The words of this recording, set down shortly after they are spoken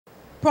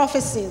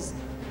Prophecies,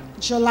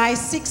 July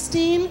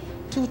 16,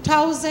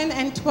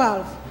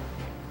 2012.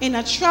 In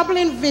a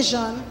troubling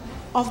vision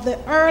of the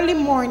early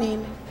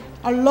morning,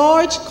 a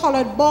large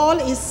colored ball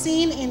is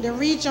seen in the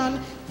region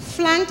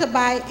flanked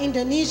by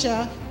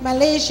Indonesia,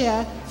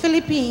 Malaysia,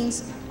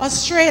 Philippines,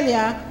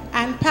 Australia,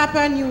 and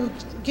Papua New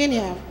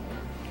Guinea.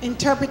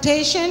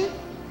 Interpretation: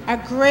 a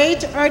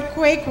great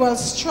earthquake will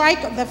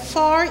strike the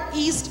Far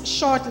East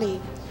shortly.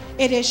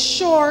 It is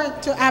sure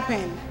to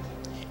happen.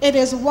 It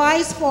is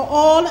wise for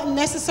all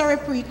necessary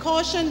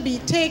precaution be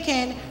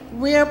taken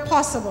where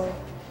possible.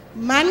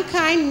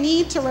 Mankind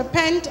need to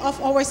repent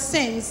of our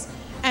sins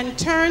and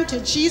turn to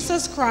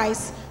Jesus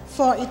Christ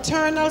for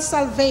eternal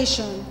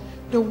salvation,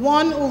 the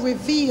one who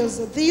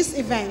reveals these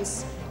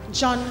events.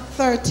 John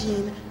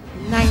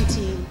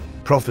 13:19.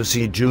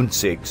 Prophecy, June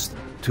 6,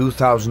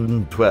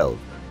 2012.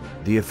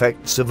 The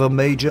effects of a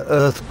major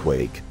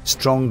earthquake,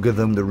 stronger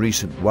than the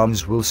recent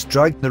ones, will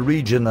strike the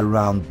region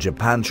around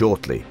Japan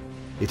shortly.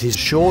 It is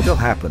sure to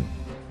happen.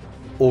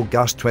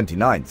 August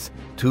 29,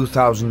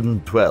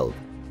 2012.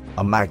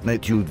 A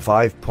magnitude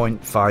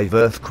 5.5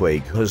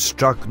 earthquake has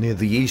struck near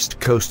the east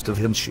coast of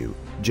Honshu,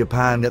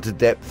 Japan at a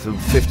depth of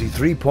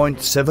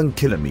 53.7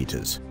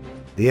 kilometers.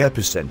 The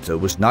epicenter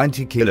was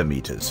 90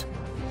 kilometers,